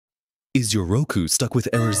Is your Roku stuck with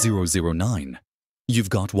error 009? You've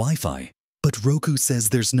got Wi-Fi, but Roku says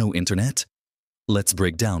there's no internet? Let's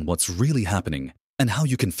break down what's really happening and how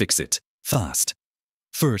you can fix it fast.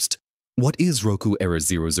 First, what is Roku Error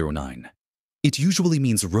 009? It usually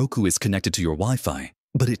means Roku is connected to your Wi-Fi,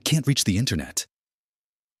 but it can't reach the internet.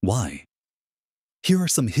 Why? Here are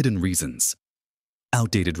some hidden reasons.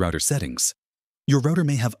 Outdated router settings. Your router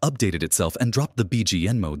may have updated itself and dropped the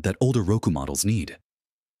BGN mode that older Roku models need.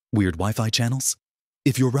 Weird Wi-Fi channels?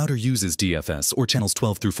 If your router uses DFS or channels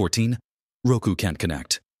 12 through 14, Roku can't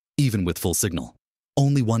connect, even with full signal.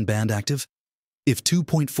 Only one band active? If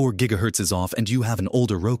 2.4 GHz is off and you have an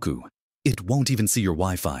older Roku, it won't even see your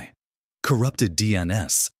Wi-Fi. Corrupted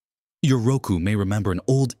DNS. Your Roku may remember an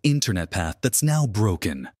old internet path that's now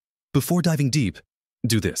broken. Before diving deep,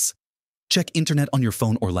 do this. Check internet on your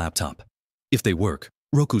phone or laptop. If they work,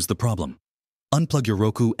 Roku's the problem. Unplug your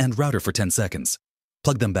Roku and router for 10 seconds.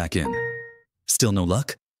 Plug them back in. Still no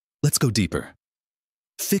luck? Let's go deeper.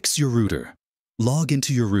 Fix your router. Log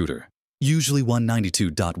into your router, usually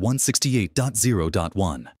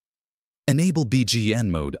 192.168.0.1. Enable BGN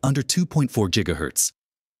mode under 2.4 GHz.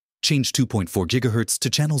 Change 2.4 GHz to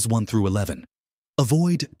channels 1 through 11.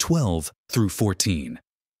 Avoid 12 through 14.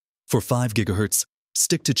 For 5 GHz,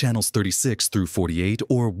 stick to channels 36 through 48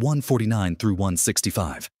 or 149 through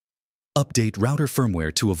 165. Update router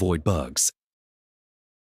firmware to avoid bugs.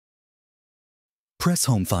 Press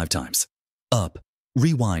home 5 times. Up,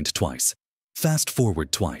 rewind twice. Fast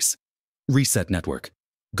forward twice. Reset network.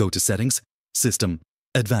 Go to Settings, System,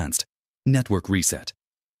 Advanced, Network Reset.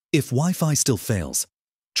 If Wi-Fi still fails,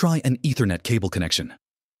 try an Ethernet cable connection.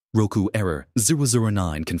 Roku Error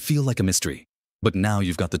 009 can feel like a mystery, but now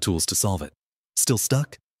you've got the tools to solve it. Still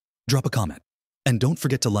stuck? Drop a comment. And don't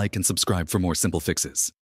forget to like and subscribe for more simple fixes.